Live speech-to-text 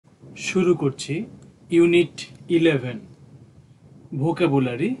শুরু করছি unit 11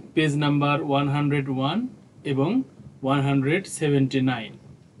 vocabulary page number 101 এবং 179।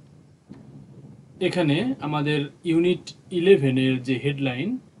 এখানে আমাদের ইউনিট 11 এর যে হেডলাইন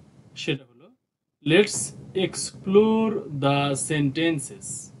সেটা হলো লেটস এক্সপ্লোর দ্য সেন্টেন্সেস।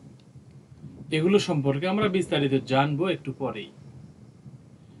 এগুলো সম্পর্কে আমরা বিস্তারিত জানবো একটু পরেই।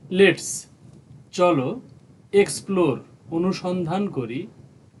 লেটস চলো, এক্সপ্লোর অনুসন্ধান করি,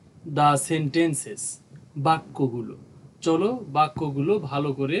 দ্য সেন্টেন্সেস বাক্যগুলো। চলো বাক্যগুলো ভালো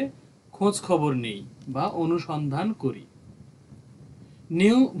করে খোঁজ খবর নেই বা অনুসন্ধান করি।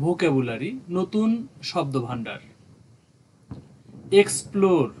 নিউ ভোকাবুলারি নতুন শব্দভাণ্ডার।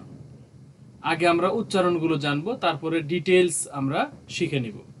 এক্সপ্লোর আগে আমরা উচ্চারণগুলো জানবো, তারপরে ডিটেলস আমরা শিখে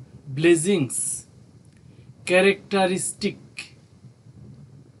নিব। ব্লেজিংস, characteristic,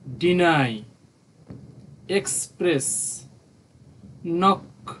 deny, express, knock,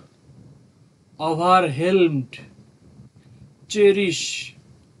 overwhelmed, cherish,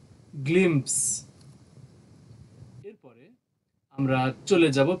 glimpse। এরপরে আমরা চলে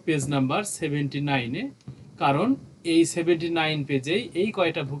যাব পেজ নাম্বার 79-এ, কারণ এই 79 পেজেই এই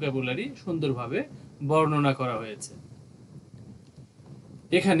কয়টা ভোকাবুলারি সুন্দরভাবে বর্ণনা করা হয়েছে।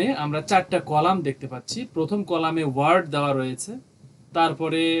 এখানে আমরা 4টা কলাম দেখতে পাচ্ছি। প্রথম কলামে ওয়ার্ড দেওয়া রয়েছে,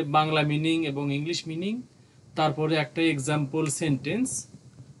 তারপরে বাংলা মিনিং এবং ইংলিশ মিনিং, তারপরে একটা এক্সাম্পল সেন্টেন্স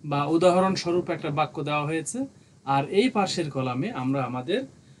বা উদাহরণস্বরূপ একটা বাক্য দেওয়া হয়েছে, আর এই পাশের কলামে আমরা আমাদের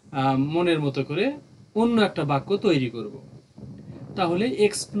মনের মতো করে অন্য একটা বাক্য তৈরি করব। তাহলে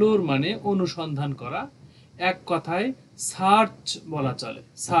এক্সপ্লোর মানে অনুসন্ধান করা, এক কথায় সার্চ বলা চলে।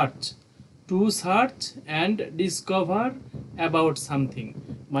 Search, to search and discover about something,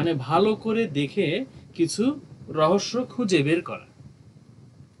 মানে ভালো করে দেখে কিছু রহস্য খুঁজে বের করা।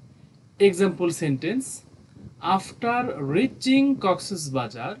 Example sentence, after reaching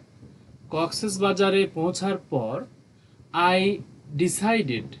Cox's Bazar, কক্সবাজারে পৌঁছার পর, আই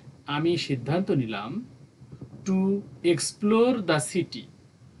ডিসাইডেড, আমি সিদ্ধান্ত নিলাম, টু এক্সপ্লোর দ্য সিটি,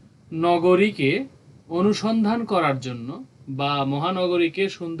 নগরীকে অনুসন্ধান করার জন্য বা মহানগরীকে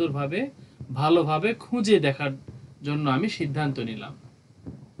সুন্দরভাবে ভালোভাবে খুঁজে দেখার জন্য আমি সিদ্ধান্ত নিলাম।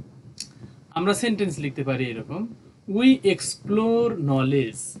 আমরা সেন্টেন্স লিখতে পারি এরকম, উই এক্সপ্লোর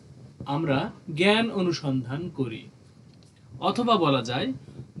নলেজ, আমরা জ্ঞান অনুসন্ধান করি। অথবা বলা যায়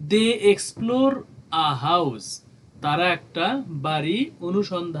দে এক্সপ্লোর আ হাউস, তারা একটা বাড়ি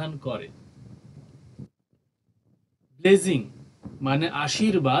অনুসন্ধান করে। ব্লেজিং মানে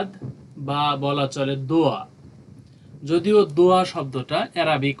আশীর্বাদ বা বলা চলে দোয়া, যদিও দোয়া শব্দটা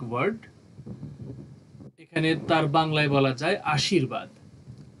অ্যারাবিক ওয়ার্ড, এখানে তার বাংলায় বলা যায় আশীর্বাদ।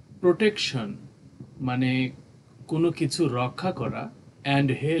 প্রোটেকশন মানে কোনো কিছু রক্ষা করা, অ্যান্ড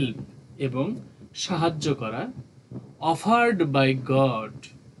হেল্প এবং সাহায্য করা। অফার্ড বাই গড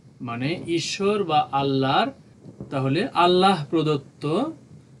মানে ঈশ্বর বা আল্লাহর, তাহলে আল্লাহ প্রদত্ত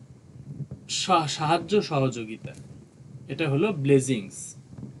সাহায্য সহযোগিতা, এটা হলো ব্লেজিংস।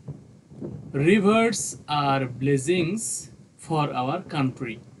 Rivers are ব্লেজিংস for our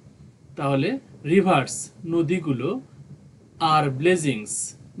country, তাহলে রিভার্স নদীগুলো, আর ব্লেজিংস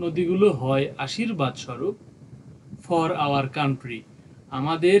নদীগুলো হয় আশীর্বাদ স্বরূপ, ফর আওয়ার কান্ট্রি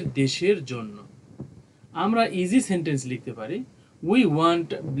আমাদের দেশের জন্য। আমরা ইজি সেন্টেন্স লিখতে পারি, we want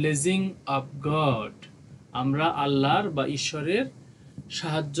blazing of god, আমরা আল্লাহর বা ঈশ্বরের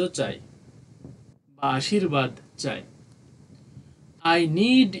সাহায্য চাই বা আশীর্বাদ চাই। আই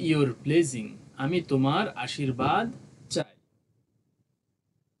নিড ইউর ব্লেজিং, আমি তোমার আশীর্বাদ চাই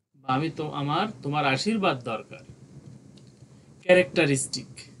বা তোমার আশীর্বাদ দরকার।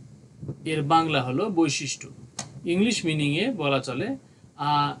 ক্যারেক্টারিস্টিক এর বাংলা হলো বৈশিষ্ট্য, ইংলিশ মিনিংয়ে বলা চলে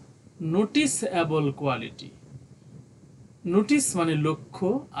আ নোটিসএবল কোয়ালিটি। নোটিস মানে লক্ষ্য,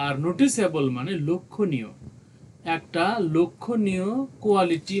 আর নোটিসএবল মানে লক্ষণীয়। একটা লক্ষণীয়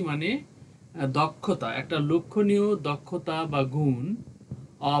কোয়ালিটি মানে দক্ষতা, একটা লক্ষণীয় দক্ষতা বা গুণ,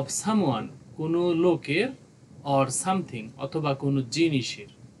 অফ সামওয়ান কোনো লোকের, অর সামথিং অথবা কোনো জিনিসের,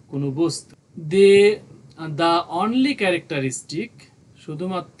 কোনো বস্তু। দ্য অনলি ক্যারেক্টারিস্টিক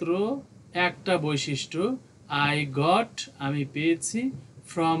শুধুমাত্র একটা বৈশিষ্ট্য, আই গট আমি পেয়েছি,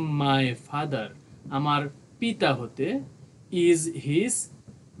 ফ্রম মাই ফাদার আমার পিতা হতে, ইজ হিজ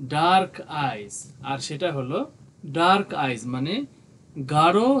ডার্ক আইজ, আর সেটা হলো ডার্ক আইজ মানে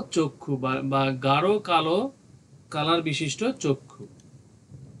গাঢ় চক্ষু বা গাঢ় কালো কালার বিশিষ্ট চক্ষু।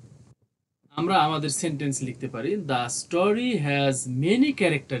 আমরা আমাদের সেন্টেন্স লিখতে পারি, the story has many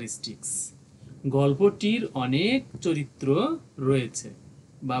characteristics, গল্পটির অনেক চরিত্র রয়েছে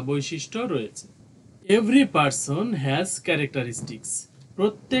বা বৈশিষ্ট্য রয়েছে। এভরি পার্সন হ্যাজ ক্যারেক্টারিস্টিক্স,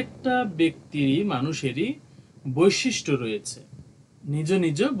 প্রত্যেকটা ব্যক্তিরই মানুষেরই বৈশিষ্ট্য রয়েছে। নিজ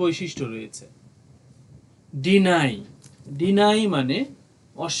নিজ বৈশিষ্ট্য রয়েছে। ডিনাই, ডিনাই মানে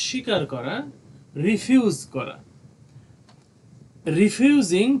অস্বীকার করা, রিফিউজ করা।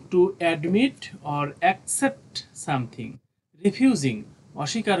 Refusing to admit or accept something. Refusing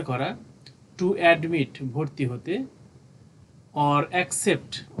অস্বীকার করা, টু অ্যাডমিট ভর্তি হতে, অর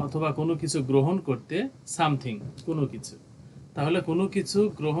অ্যাকসেপ্ট অথবা কোনো কিছু গ্রহণ করতে, সামথিং কোনো কিছু। তাহলে কোনো কিছু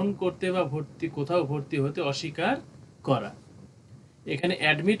গ্রহণ করতে বা কোথাও ভর্তি হতে অস্বীকার করা। এখানে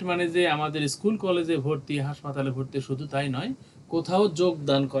অ্যাডমিট মানে যে আমাদের স্কুল কলেজে ভর্তি, হাসপাতালে ভর্তি, শুধু তাই নয়, কোথাও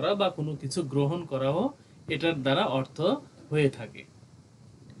যোগদান করা বা কোনো কিছু গ্রহণ করাও এটার দ্বারা অর্থ হয়ে থাকে।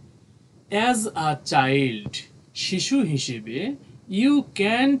 অ্যাজ আ চাইল্ড, শিশু হিসেবে, ইউ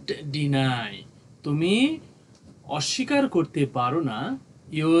ক্যান্ট ডিনাই, তুমি অস্বীকার করতে পারো না,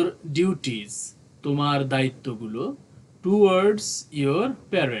 ইয়োর ডিউটিজ, তোমার দায়িত্বগুলো, টুয়ার্ডস ইয়োর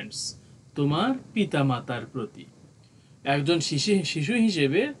প্যারেন্টস, তোমার পিতামাতার প্রতি। একজন শিশু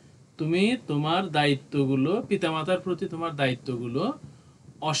হিসেবে তুমি তোমার দায়িত্বগুলো, পিতামাতার প্রতি তোমার দায়িত্বগুলো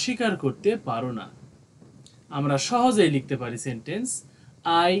অস্বীকার করতে পারো না। আমরা সহজেই লিখতে পারি সেন্টেন্স,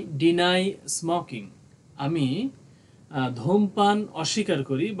 আই ডিনাই স্মোকিং, আমি ধূমপান অস্বীকার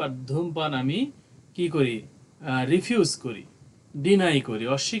করি, বা ধূমপান আমি কি করি, রিফিউজ করি, ডিনাই করি,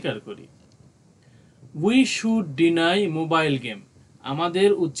 অস্বীকার করি। We should deny mobile game, আমাদের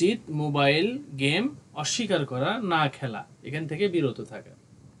উচিত মোবাইল গেম অস্বীকার করা, না খেলা, এখান থেকে বিরত থাকা।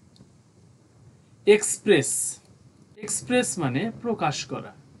 এক্সপ্রেস, এক্সপ্রেস মানে প্রকাশ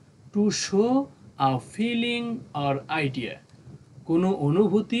করা, to show a feeling or idea, কোনো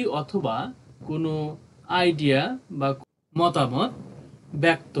অনুভূতি অথবা কোনো আইডিয়া বা মতামত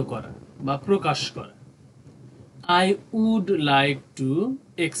ব্যক্ত করা বা প্রকাশ করা। I would like to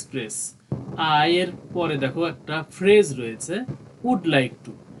express, I এর পরে দেখো একটা ফ্রেজ রয়েছে, উড লাইক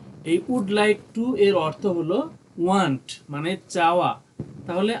টু। এই উড লাইক টু এর অর্থ হলো ওয়ান্ট, মানে চাওয়া।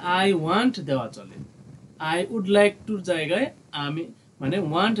 তাহলে আই ওয়ান্ট দেওয়া চলে, আই উড লাইক টুর জায়গায় আমি মানে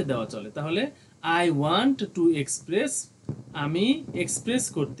ওয়ান্ট দেওয়া চলে। তাহলে আই ওয়ান্ট টু এক্সপ্রেস, আমি এক্সপ্রেস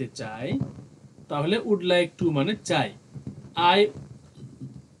করতে চাই, তাহলে উড লাইক টু মানে চাই। I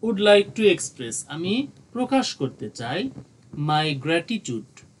would like to express, আমি প্রকাশ করতে চাই, মাই গ্র্যাটিটিউড,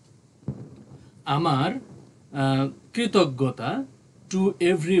 আমার কৃতজ্ঞতা, টু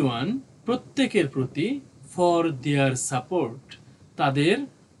এভরিওয়ান, প্রত্যেকের প্রতি, ফর দেয়ার সাপোর্ট, তাদের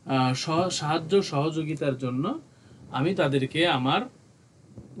সাহায্য সহযোগিতার জন্য আমি তাদেরকে আমার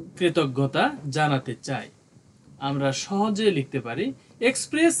কৃতজ্ঞতা জানাতে চাই। আমরা সহজে লিখতে পারি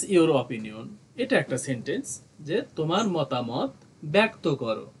এক্সপ্রেস ইওর অপিনিয়ন, এটা একটা সেন্টেন্স যে তোমার মতামত ব্যক্ত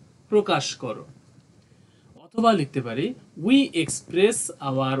করো, প্রকাশ করো। অথবা লিখতে পারি we express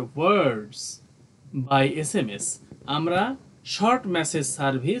hour words by SMS, আমরা শর্ট মেসেজ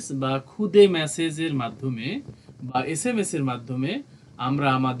সার্ভিস বা খুদে মেসেজের মাধ্যমে বা SMS এর মাধ্যমে আমরা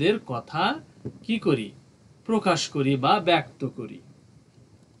আমাদের কথা কি করি, প্রকাশ করি বা ব্যক্ত করি।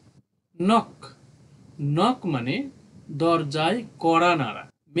 নক, নক মানে দরজায় কড়া নাড়া।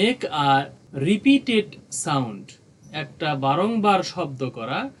 মেক আ রিপিটেড সাউন্ড, একটা বারংবার শব্দ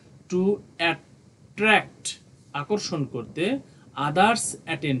করা, টু অ্যাট্রাক্ট, আকর্ষণ করতে, আদার্স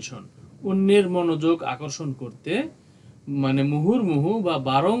অ্যাটেনশন, অন্যের মনোযোগ আকর্ষণ করতে, মানে মুহুর্মুহু বা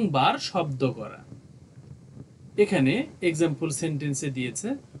বারংবার শব্দ করা। এখানে এক্সাম্পল সেন্টেন্সে দিয়েছে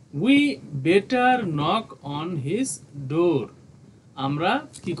we better knock on his ডোর, আমরা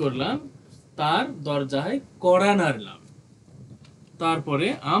কি করলাম, তার দরজায় কড়া নাড়লাম। তারপরে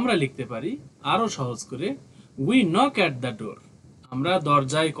আমরা লিখতে পারি আরো সহজ করে we knock at the door, আমরা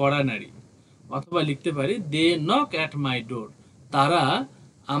দরজায় কড়া নাড়ি। অথবা লিখতে পারি দে নক অ্যাট মাই ডোর, তারা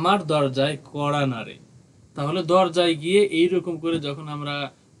আমার দরজায় কড়া নাড়ে। তাহলে দরজায় গিয়ে এইরকম করে যখন আমরা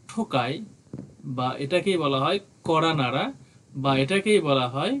ঠোকাই, বা এটাকেই বলা হয় কড়া নাড়া, বা এটাকেই বলা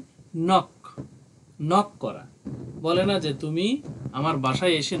হয় নক, নক করা। বলে না যে তুমি আমার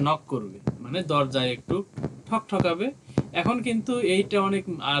বাসায় এসে নক করবে, মানে দরজায় একটু ঠক ঠকাবে। এখন কিন্তু এইটা অনেক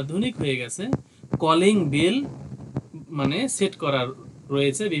আধুনিক হয়ে গেছে, কলিং বেল মানে সেট করা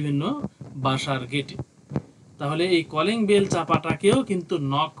রয়েছে বিভিন্ন বাসার গেটে। তাহলে এই কলিং বেল চাপাটাকেও কিন্তু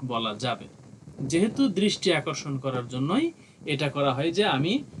নক বলা যাবে, যেহেতু দৃষ্টি আকর্ষণ করার জন্যই এটা করা হয় যে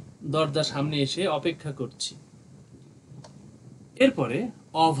আমি দরজার সামনে এসে অপেক্ষা করছি। এরপরে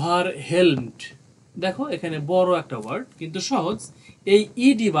ওভারহেলমড, দেখো এখানে বড় একটা ওয়ার্ড কিন্তু সহজ, এই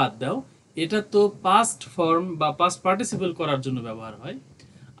ইডি বাদ দাও, এটা তো পাস্ট ফর্ম বা পাস্ট পার্টিসিপল করার জন্য ব্যবহার হয়।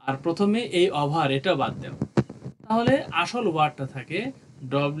 আর প্রথমে এই ওভার এটা বাদ দাও, তাহলে আসল ওয়ার্ডটা থাকে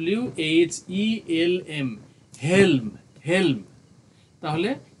WHELM, হেলম, হেলম। তাহলে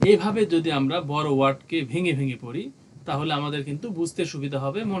এইভাবে যদি আমরা বড় ওয়ার্ডকে ভেঙে ভেঙে পড়ি তাহলে আমাদের কিন্তু বুঝতে সুবিধা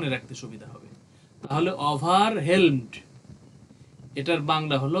হবে, মনে রাখতে সুবিধা হবে। তাহলে ওভারহেলমড, এটার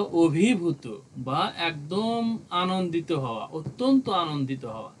বাংলা হলো অভিভূত বা একদম আনন্দিত হওয়া, অত্যন্ত আনন্দিত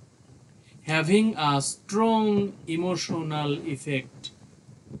হওয়া। Having a strong emotional effect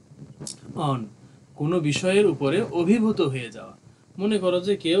on, কোনো বিষয়ের উপরে অভিভূত হয়ে যাওয়া। মনে করো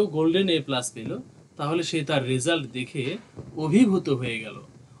যে কেউ গোল্ডেন এ প্লাস পেল, তাহলে সে তার রেজাল্ট দেখে অভিভূত হয়ে গেল,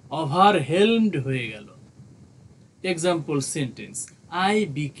 ওভারহেলমড হয়ে গেল। এক্সাম্পল সেন্টেন্স, আই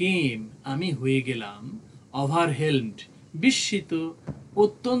বিকেম, আমি হয়ে গেলাম, ওভারহেলমড, বিস্মিত,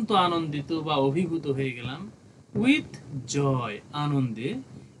 অত্যন্ত আনন্দিত বা অভিভূত হয়ে গেলাম, উইথ জয়, আনন্দে,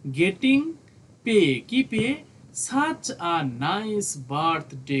 গেটিং, পেয়ে, কি পেয়ে, such a nice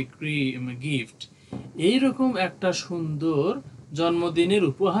birthday gift, এইরকম একটা সুন্দর জন্মদিনের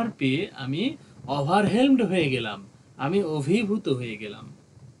উপহার পেয়ে আমি ওভারহেলমড হয়ে গেলাম, আমি অভিভূত হয়ে গেলাম,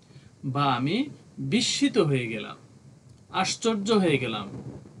 বা আমি বিস্মিত হয়ে গেলাম, আশ্চর্য হয়ে গেলাম।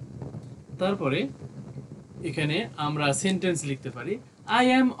 তারপরে এখানে আমরা সেন্টেন্স লিখতে পারি, আই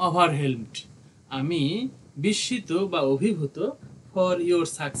অ্যাম ওভারহেলমড, আমি বিস্মিত বা অভিভূত, ফর ইয়োর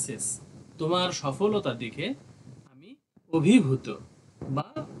সাকসেস, তোমার সফলতা দেখে আমি অভিভূত বা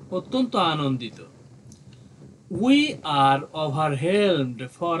অত্যন্ত আনন্দিত। We are ওভারহেলমড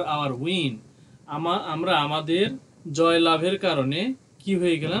for our win, আমরা আমাদের জয়লাভের কারণে কি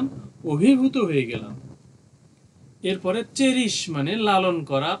হয়ে গেলাম, অভিভূত হয়ে গেলাম। এরপরে চেরিশ মানে লালন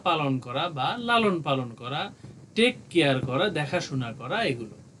করা, পালন করা বা লালন পালন করা, টেক কেয়ার করা, দেখাশোনা করা,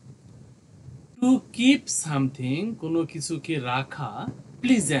 এগুলো। টু কিপ সামথিং, কোনো কিছুকে রাখা,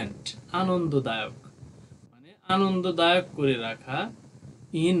 প্লিজেন্ট, আনন্দদায়ক, মানে আনন্দদায়ক করে রাখা,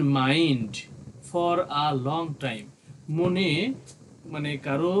 in mind, for a long time, মনে, মানে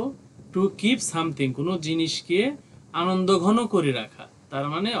কারো, টু কিপ সামথিং, কোনো জিনিসকে আনন্দঘন করে রাখা, তার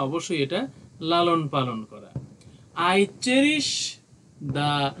মানে অবশ্যই এটা লালন পালন করা। আই চেরিশ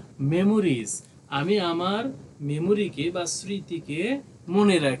দ্য মেমোরিজ, আমি আমার মেমোরিকে বা স্মৃতিকে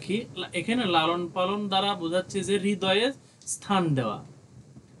মনে রাখি। এখানে লালন পালন দ্বারা বোঝাচ্ছে যে হৃদয়ে স্থান দেওয়া,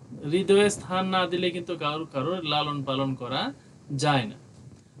 হৃদয়ে স্থান না দিলে কিন্তু কারোর লালন পালন করা যায় না।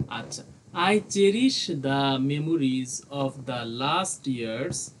 আচ্ছা, I cherish the memories of the last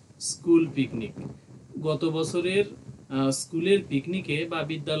years school picnic, গত বছরের স্কুলের পিকনিকে বা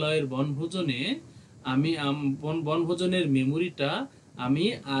বিদ্যালয়ের বনভোজনে আমি বনভোজনের মেমোরিটা আমি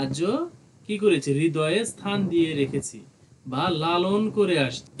আজও কি করেছি, হৃদয়ে স্থান দিয়ে রেখেছি বা লালন করে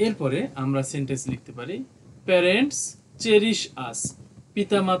আসছি। এরপরে আমরা সেন্টেন্স লিখতে পারি, প্যারেন্টস চেরিশ আস,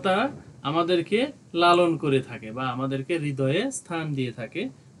 পিতামাতা আমাদেরকে লালন করে থাকে বা আমাদেরকে হৃদয়ে স্থান দিয়ে থাকে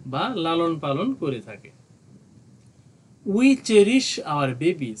বা লালন পালন করে থাকে। উই চেরিশ আওয়ার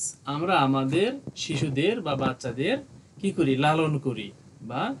বেবিস, আমরা আমাদের শিশুদের বা বাচ্চাদের কি করি, লালন করি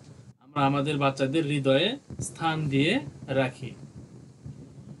বা আমরা আমাদের বাচ্চাদের হৃদয়ে স্থান দিয়ে রাখি।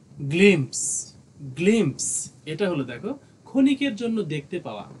 গ্লিম্পস, গ্লিম্পস এটা হলো দেখো ক্ষণিকের জন্য দেখতে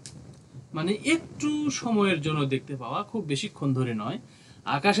পাওয়া, মানে একটু সময়ের জন্য দেখতে পাওয়া, খুব বেশিক্ষণ ধরে নয়।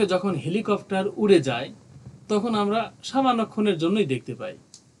 আকাশে যখন হেলিকপ্টার উড়ে যায় তখন আমরা সামান্যক্ষণের জন্যই দেখতে পাই,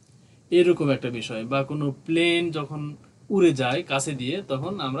 এরকম একটা বিষয়। বা কোনো প্লেন যখন উড়ে যায় কাছে দিয়ে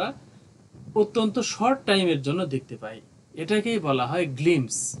তখন আমরা অত্যন্ত শর্ট টাইমের জন্য দেখতে পাই, এটাকেই বলা হয়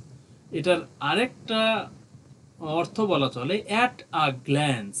গ্লিম্পস। এটার আরেকটা অর্থ বলা চলে অ্যাট আ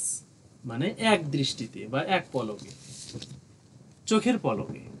গ্ল্যান্স, মানে এক দৃষ্টিতে বা এক পলকে, চোখের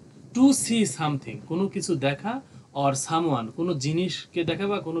পলকে। টু সি সামথিং, কোনো কিছু দেখা, অর সামওয়ান, কোনো জিনিসকে দেখা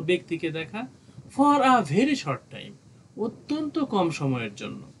বা কোনো ব্যক্তিকে দেখা, for a very short time, অত্যন্ত কম সময়ের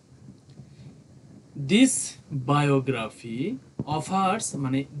জন্য। দিস বায়োগ্রাফি অফার্স,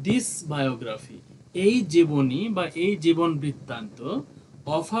 মানে দিস বায়োগ্রাফি, এই জীবনী বা এই জীবন বৃত্তান্ত,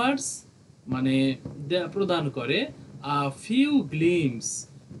 অফার্স মানে প্রদান করে, আ ফিউ গ্লিমস,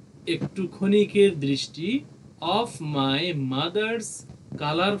 একটু ক্ষণিকের দৃষ্টি, of my mother's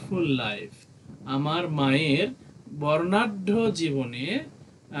colourful life, আমার মায়ের বর্ণাঢ্য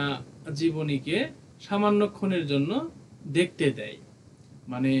জীবনীকে সামান্যক্ষণের জন্য দেখতে দেয়,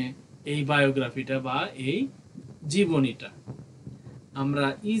 মানে এই বায়োগ্রাফিটা বা এই জীবনীটা। আমরা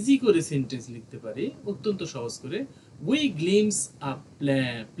ইজি করে সেন্টেন্স লিখতে পারি, অত্যন্ত সহজ করে। উই গ্লিমস আ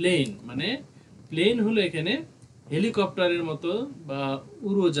প্লেন, মানে প্লেন হলো এখানে হেলিকপ্টারের মতো বা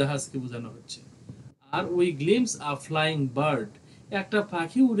উড়োজাহাজকে বোঝানো হচ্ছে। আর we glimpse a flying bird, একটা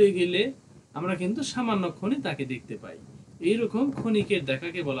পাখি উড়ে গেলে আমরা কিন্তু সামান্যক্ষণে তাকে দেখতে পাই, এইরকম ক্ষণিকের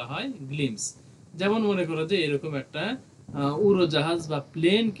দেখাকে বলা হয় গ্লিমস। যেমন মনে করো যে এরকম একটা উড়োজাহাজ বা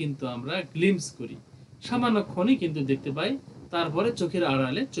প্লেন কিন্তু আমরা গ্লিমস করি, সামান্যক্ষণই কিন্তু দেখতে পাই, তারপরে চোখের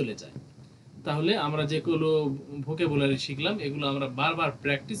আড়ালে চলে যায়। তাহলে আমরা যেগুলো ভোকাবুলারি শিখলাম এগুলো আমরা বারবার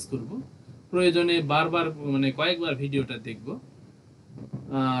প্র্যাকটিস করব, প্রয়োজনে বারবার মানে কয়েকবার ভিডিওটা দেখব।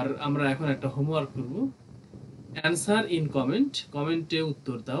 আর আমরা এখন একটা হোমওয়ার্ক করব, অ্যান্সার ইন কমেন্ট, কমেন্টে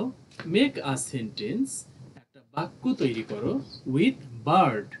উত্তর দাও। মেক আ সেন্টেন্স, একটা বাক্য তৈরি করো উইথ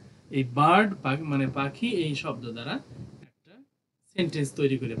বার্ড। এই বার্ড মানে পাখি এই শব্দ দ্বারা একটা সেন্টেন্স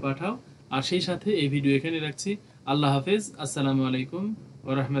তৈরি করে পাঠাও। আর সেই সাথে এই ভিডিও এখানে রাখছি। আল্লাহ হাফেজ, আসসালামু আলাইকুম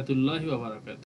ওয়া রাহমাতুল্লাহি ওয়া বারাকাতুহু।